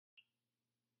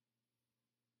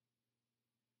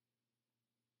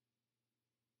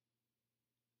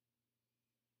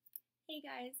Hey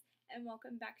guys, and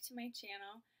welcome back to my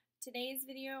channel. Today's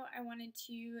video I wanted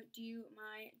to do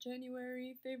my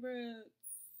January favorites.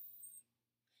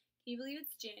 Can you believe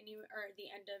it's January or the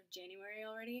end of January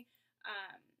already?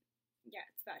 Yeah,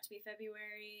 it's about to be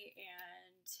February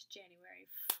and January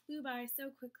flew by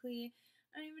so quickly.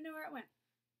 I don't even know where it went.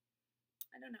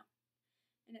 I don't know.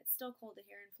 And it's still cold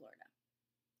here in Florida,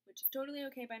 which is totally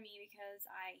okay by me because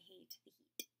I hate the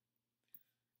heat.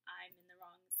 I'm in the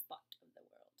wrong spot of the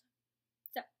world.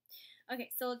 Okay,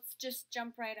 so let's just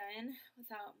jump right in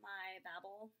without my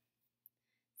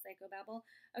psychobabble.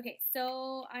 Okay,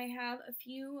 so I have a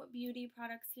few beauty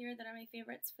products here that are my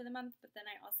favorites for the month, but then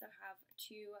I also have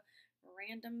two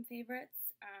random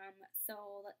favorites.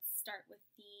 So let's start with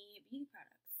the beauty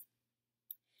products.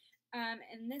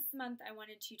 And this month I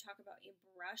wanted to talk about a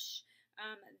brush.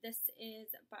 This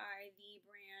is by the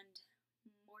brand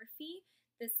Morphe.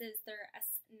 This is their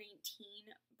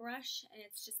S19 brush, and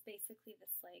it's just basically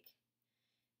this like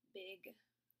big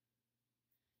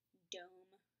dome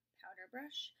powder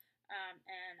brush,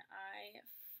 and I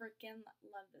freaking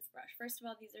love this brush. First of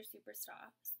all, these are super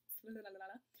soft.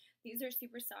 These are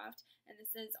super soft, and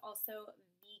this is also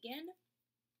vegan,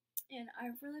 and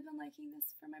I've really been liking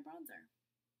this for my bronzer.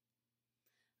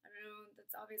 I don't know,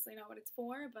 that's obviously not what it's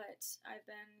for, but I've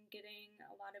been getting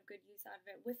a lot of good use out of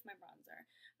it with my bronzer.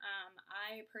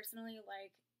 I personally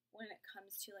like, when it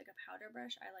comes to like a powder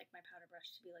brush, I like my powder brush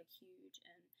to be like huge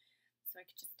and so I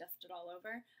could just dust it all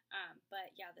over.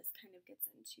 But yeah, this kind of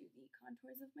gets into the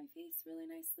contours of my face really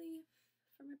nicely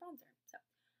for my bronzer. So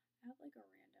I have like a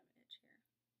random itch here.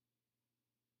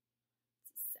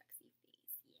 It's a sexy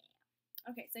face,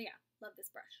 yeah. Okay, so yeah, love this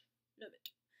brush. Love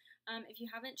it. If you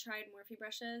haven't tried Morphe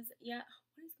brushes yet,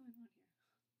 what is going on here?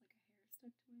 Like a hair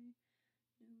stuck to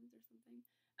my nose or something.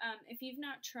 If you've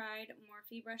not tried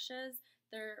Morphe brushes,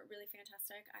 they're really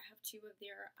fantastic. I have two of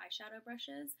their eyeshadow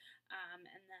brushes,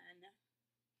 and then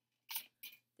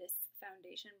this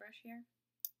foundation brush here,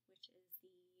 which is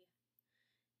the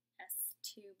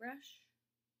S2 brush.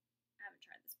 I haven't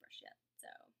tried this brush yet,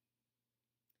 so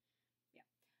yeah.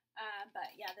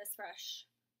 But yeah, this brush,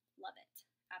 love it.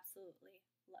 Absolutely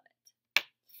love it.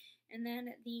 And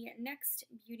then the next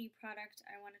beauty product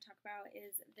I want to talk about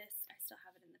is this. I still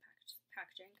have it in the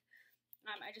packaging.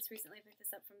 I just recently picked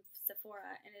this up from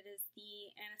Sephora, and it is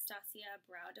the Anastasia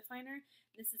Brow Definer.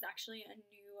 This is actually a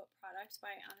new product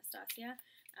by Anastasia,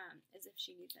 as if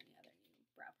she needs any other new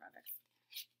brow products.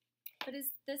 But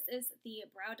this is the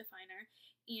Brow Definer,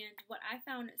 and what I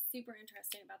found super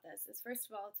interesting about this is, first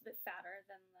of all, it's a bit fatter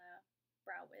than the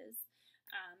Brow Wiz,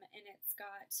 and it's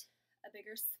got a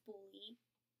bigger spoolie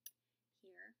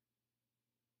here.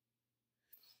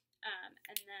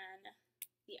 And then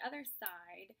the other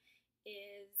side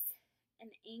is an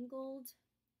angled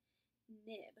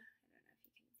nib. I don't know if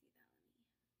you can see that. Let me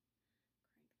crank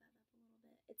that up a little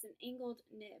bit. It's an angled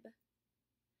nib,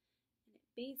 and it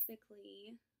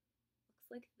basically looks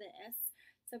like this.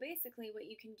 So basically what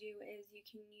you can do is you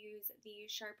can use the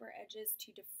sharper edges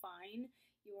to define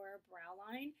your brow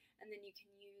line, and then you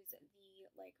can use the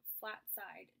like flat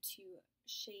side to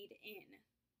shade in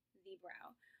the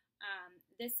brow.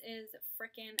 This is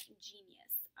frickin'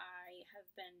 genius. I have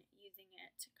been using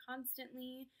it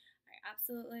constantly. I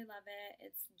absolutely love it.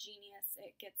 It's genius.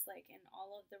 It gets like in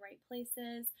all of the right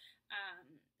places.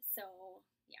 So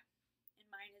yeah, and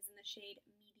mine is in the shade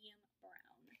medium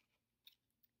brown.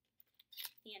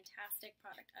 Fantastic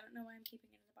product. I don't know why I'm keeping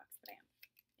it in the box, but I am.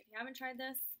 If you haven't tried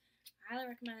this, I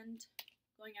highly recommend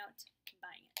going out and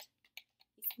buying it.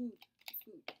 It's good. It's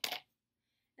good.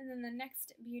 And then the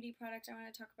next beauty product I want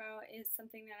to talk about is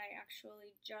something that I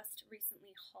actually just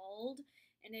recently hauled,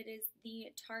 and it is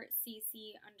the Tarte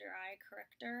CC Under Eye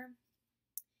Corrector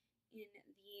in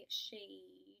the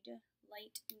shade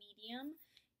Light Medium,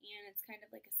 and it's kind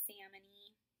of like a salmon-y,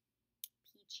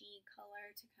 peachy color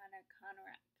to kind of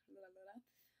counteract.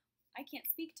 I can't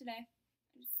speak today.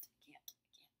 I just can't.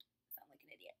 I sound like an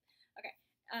idiot. Okay,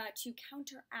 to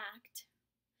counteract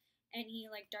any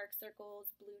like dark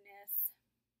circles, blueness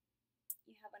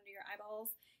you have under your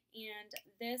eyeballs, and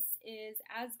this is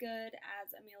as good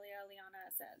as Amelia Liana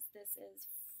says. This is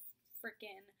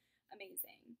freaking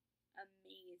amazing.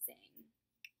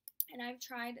 And I've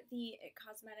tried the It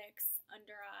Cosmetics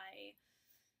Under Eye,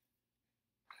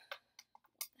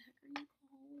 what the heck are you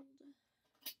called?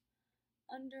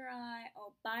 Under Eye,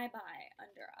 Bye Bye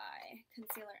Under Eye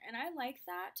Concealer, and I like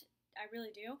that. I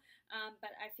really do,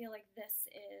 but I feel like this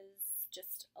is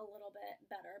just a little bit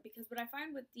better, because what I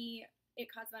find with the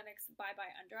It Cosmetics Bye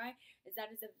Bye Under Eye is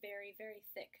that is a very, very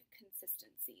thick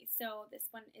consistency. So this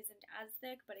one isn't as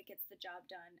thick, but it gets the job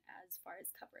done as far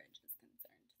as coverage is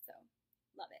concerned. So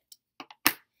love it.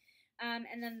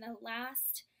 And then the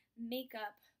last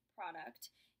makeup product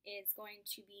is going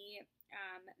to be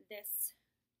this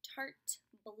Tarte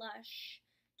blush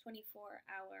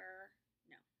 24-hour,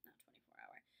 no, not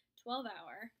 24-hour,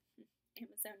 12-hour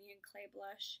Amazonian clay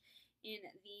blush in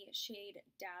the shade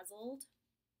Dazzled.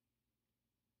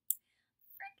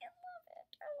 Freaking love it.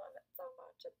 I love it so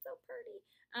much. It's so pretty.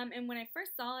 And when I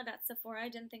first saw it at Sephora, I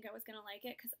didn't think I was going to like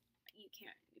it because you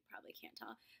probably can't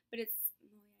tell, but it's,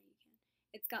 oh yeah, you can.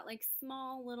 It's got like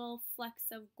small little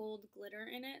flecks of gold glitter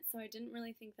in it, so I didn't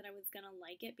really think that I was going to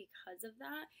like it because of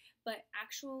that, but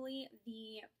actually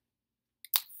the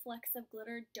flecks of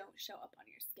glitter don't show up on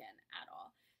your skin at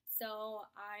all. So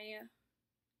I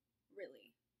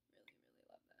really, really, really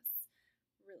love this.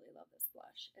 Really love this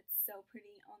blush. It's so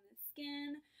pretty on the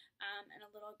skin, and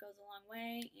a little goes a long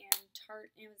way, and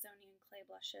Tarte Amazonian clay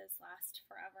blushes last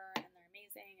forever, and they're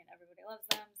amazing, and everybody loves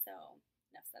them, so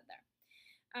enough said there.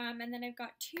 And then I've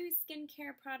got 2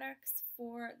 skincare products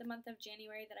for the month of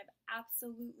January that I've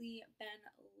absolutely been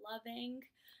loving.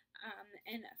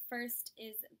 And first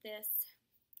is this,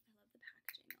 I love the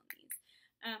packaging on these.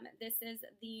 This is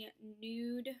the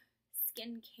Nude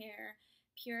Skincare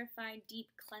Purifying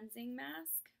Deep Cleansing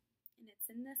Mask. And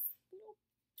it's in this little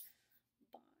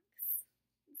box.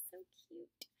 It's so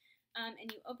cute. And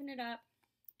you open it up,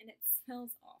 and it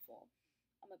smells awful.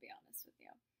 I'm going to be honest with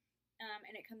you.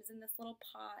 And it comes in this little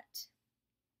pot.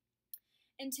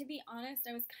 And to be honest,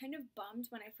 I was kind of bummed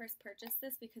when I first purchased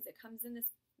this because it comes in this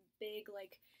big,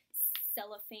 like,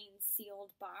 cellophane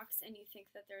sealed box, and you think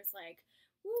that there's like,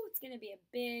 woo, it's going to be a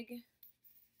big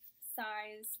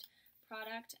sized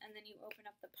product, and then you open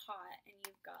up the pot, and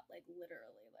you've got, like,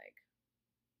 literally, like,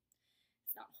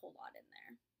 it's not a whole lot in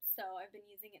there. So I've been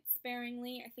using it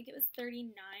sparingly. I think it was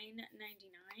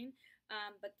 $39.99.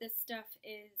 But this stuff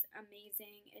is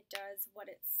amazing. It does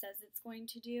what it says it's going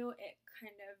to do. It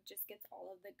kind of just gets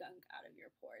all of the gunk out of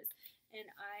your pores. And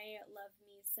I love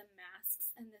me some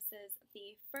masks. And this is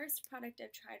the first product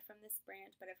I've tried from this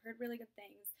brand, but I've heard really good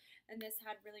things. And this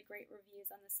had really great reviews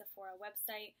on the Sephora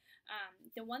website.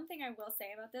 The one thing I will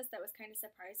say about this that was kind of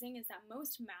surprising is that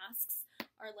most masks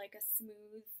are like a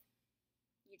smooth,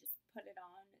 you just put it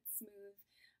on, it's smooth.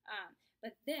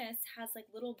 But this has like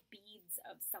little beads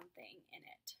of something in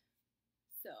it.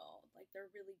 So, like,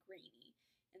 they're really grainy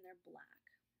and they're black.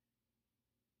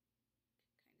 You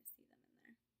can kind of see them in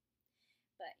there.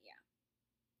 But yeah.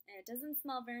 And it doesn't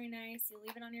smell very nice. You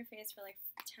leave it on your face for like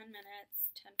 10 minutes,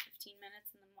 10-15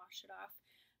 minutes, and then wash it off.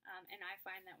 And I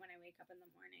find that when I wake up in the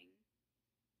morning,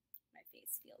 my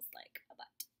face feels like a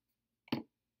butt.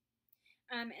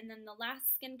 And then the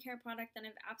last skincare product that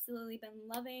I've absolutely been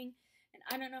loving, and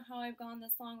I don't know how I've gone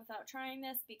this long without trying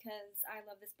this because I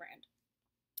love this brand.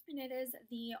 And it is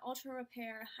the Ultra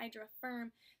Repair Hydra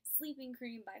Firm Sleeping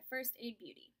Cream by First Aid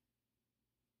Beauty.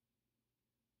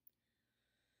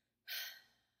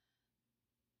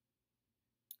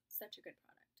 Such a good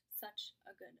product. Such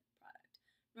a good product.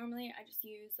 Normally, I just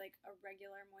use like a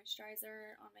regular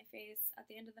moisturizer on my face at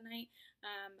the end of the night.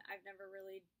 I've never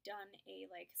really done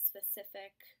a like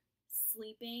specific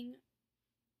sleeping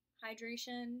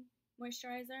hydration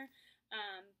moisturizer,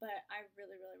 but I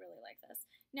really, really, really like this.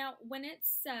 Now, when it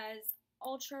says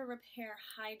Ultra Repair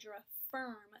Hydra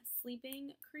Firm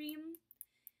Sleeping Cream,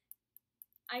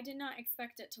 I did not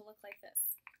expect it to look like this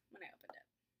when I opened it.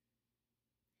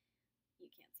 You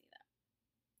can't see that.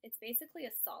 It's basically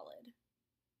a solid.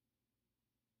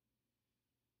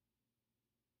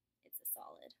 It's a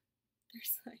solid.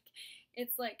 There's like,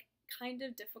 it's like kind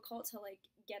of difficult to like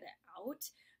get it out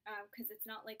because it's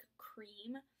not like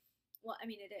cream. Well, I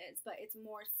mean it is, but it's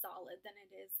more solid than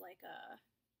it is like a,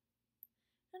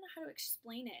 I don't know how to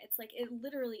explain it. It's like, it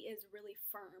literally is really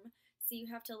firm. So you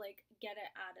have to like get it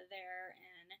out of there,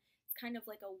 and it's kind of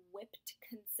like a whipped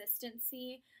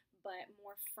consistency, but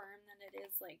more firm than it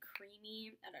is like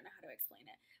creamy. I don't know how to explain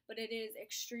it, but it is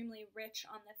extremely rich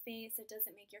on the face. It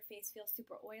doesn't make your face feel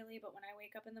super oily, but when I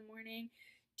wake up in the morning,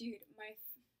 dude, my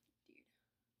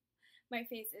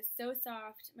face is so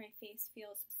soft. My face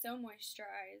feels so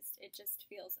moisturized. It just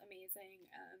feels amazing.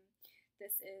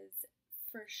 This is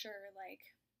for sure like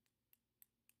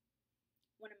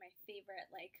one of my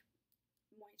favorite like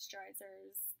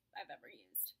moisturizers I've ever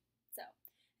used. So,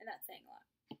 and that's saying a lot.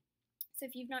 So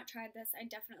if you've not tried this, I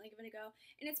definitely give it a go.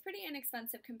 And it's pretty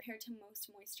inexpensive compared to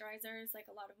most moisturizers. Like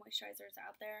a lot of moisturizers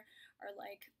out there are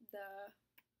like the,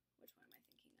 which one am I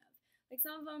thinking of? Like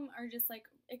some of them are just like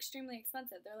extremely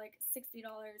expensive. They're like $60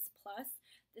 plus.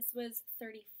 This was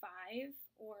 $35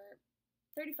 or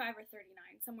 $39,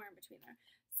 somewhere in between there.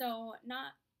 So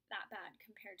not that bad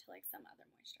compared to like some other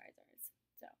moisturizers.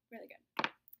 So really good.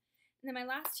 And then my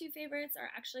last two favorites are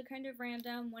actually kind of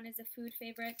random. One is a food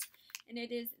favorite, and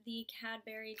it is the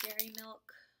Cadbury Dairy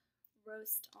Milk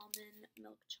Roast Almond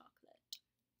Milk Chocolate.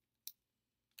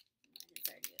 Mine is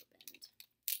already opened.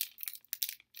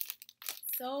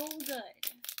 So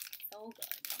good. So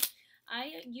good.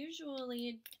 I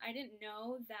didn't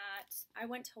know that, I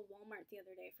went to Walmart the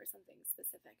other day for something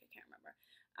specific, I can't remember.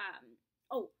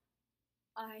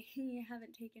 I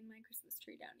haven't taken my Christmas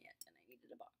tree down yet, and I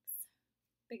needed a box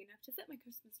big enough to fit my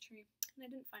Christmas tree, and I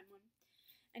didn't find one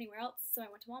anywhere else, so I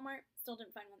went to Walmart, still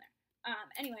didn't find one there.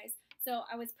 Anyways, so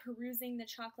I was perusing the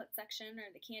chocolate section,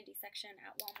 or the candy section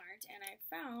at Walmart, and I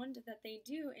found that they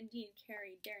do indeed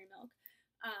carry dairy milk,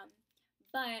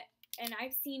 and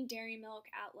I've seen dairy milk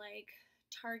at, like,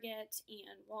 Target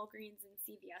and Walgreens and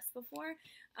CVS before,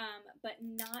 but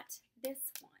not this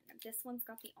one. This one's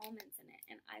got the almonds in it,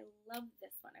 and I love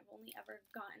this one. I've only ever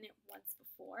gotten it once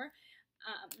before,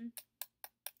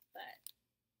 but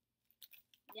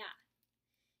yeah,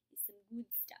 it's some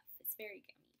good stuff. It's very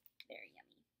yummy, very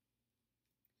yummy.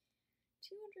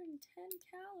 210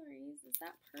 calories, is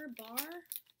that per bar?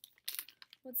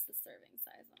 What's the serving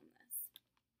size on this?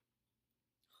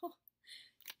 Oh.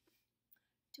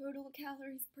 Total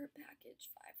calories per package,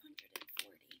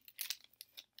 540.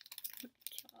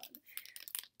 Oh my god.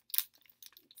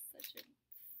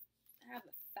 I have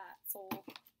a fat soul.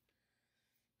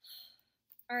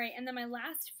 Alright, and then my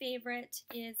last favorite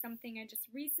is something I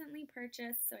just recently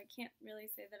purchased, so I can't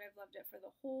really say that I've loved it for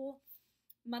the whole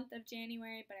month of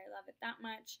January, but I love it that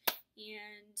much,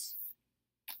 and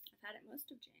I've had it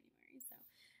most of January, so.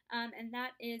 And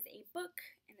that is a book,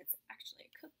 and it's actually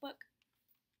a cookbook.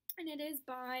 And it is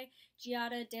by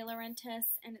Giada De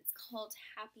Laurentiis, and it's called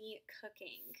Happy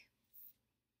Cooking.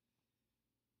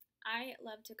 I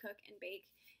love to cook and bake,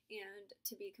 and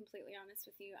to be completely honest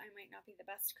with you, I might not be the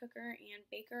best cooker and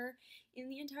baker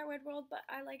in the entire wide world, but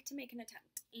I like to make an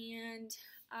attempt. And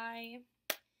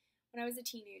when I was a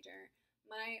teenager,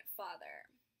 my father,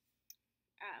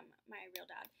 my real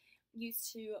dad,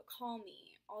 used to call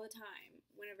me all the time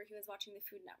whenever he was watching the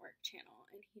Food Network channel,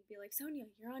 and he'd be like, Sonia,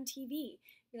 you're on TV.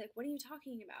 I'd be like, what are you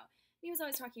talking about? And he was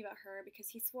always talking about her because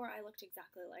he swore I looked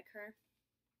exactly like her.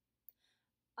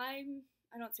 I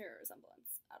don't see a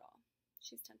resemblance at all.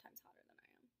 She's 10 times hotter than I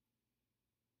am.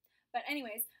 But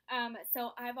anyways,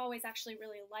 so I've always actually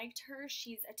really liked her.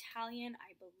 She's Italian,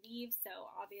 I believe, so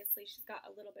obviously she's got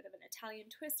a little bit of an Italian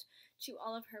twist to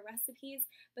all of her recipes.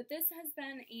 But this has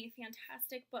been a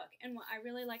fantastic book, and what I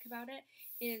really like about it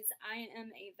is I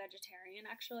am a vegetarian,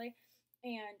 actually,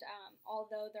 and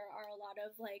although there are a lot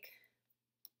of, like,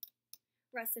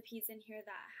 recipes in here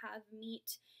that have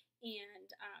meat and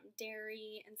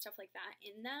dairy and stuff like that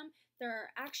in them, there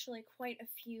are actually quite a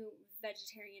few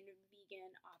vegetarian and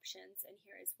vegan options in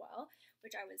here as well,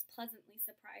 which I was pleasantly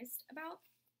surprised about.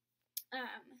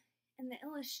 And the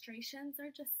illustrations are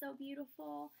just so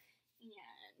beautiful,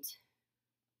 and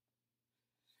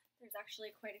there's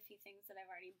actually quite a few things that I've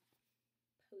already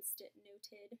post-it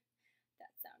noted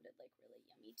that sounded like really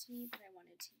yummy to me that I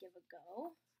wanted to give a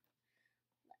go.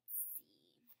 Let's see.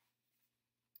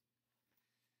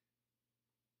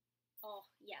 Oh,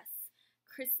 yes.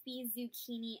 Crispy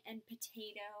zucchini and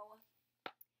potato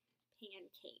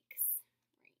pancakes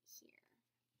right here.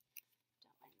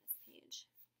 Don't mind this page.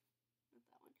 Not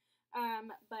that one.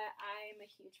 But I'm a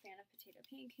huge fan of potato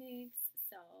pancakes,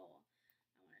 so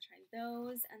I want to try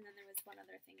those. And then there was one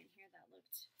other thing in here that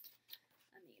looked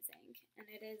amazing, and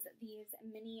it is these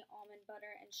mini almond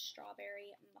butter and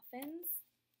strawberry muffins.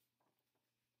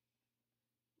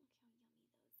 Look how yummy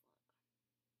those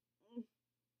look.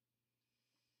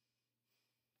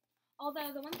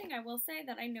 Although the one thing I will say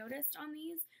that I noticed on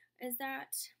these is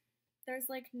that there's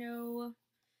like no,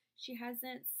 she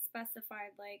hasn't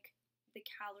specified like the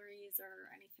calories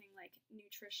or anything like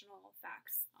nutritional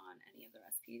facts on any of the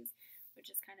recipes,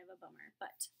 which is kind of a bummer,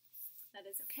 but that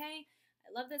is okay. I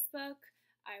love this book.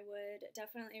 I would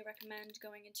definitely recommend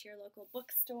going into your local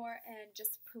bookstore and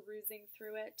just perusing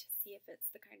through it to see if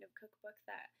it's the kind of cookbook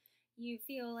that you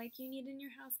feel like you need in your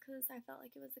house, because I felt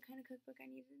like it was the kind of cookbook I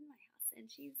needed in my house, and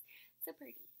she's so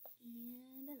pretty,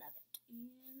 and I love it,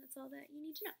 and that's all that you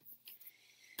need to know.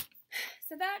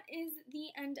 So that is the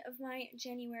end of my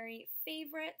January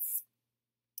favorites.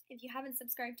 If you haven't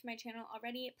subscribed to my channel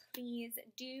already, please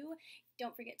do.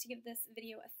 Don't forget to give this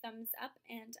video a thumbs up,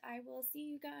 and I will see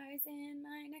you guys in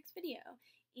my next video.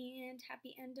 And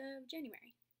happy end of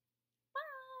January.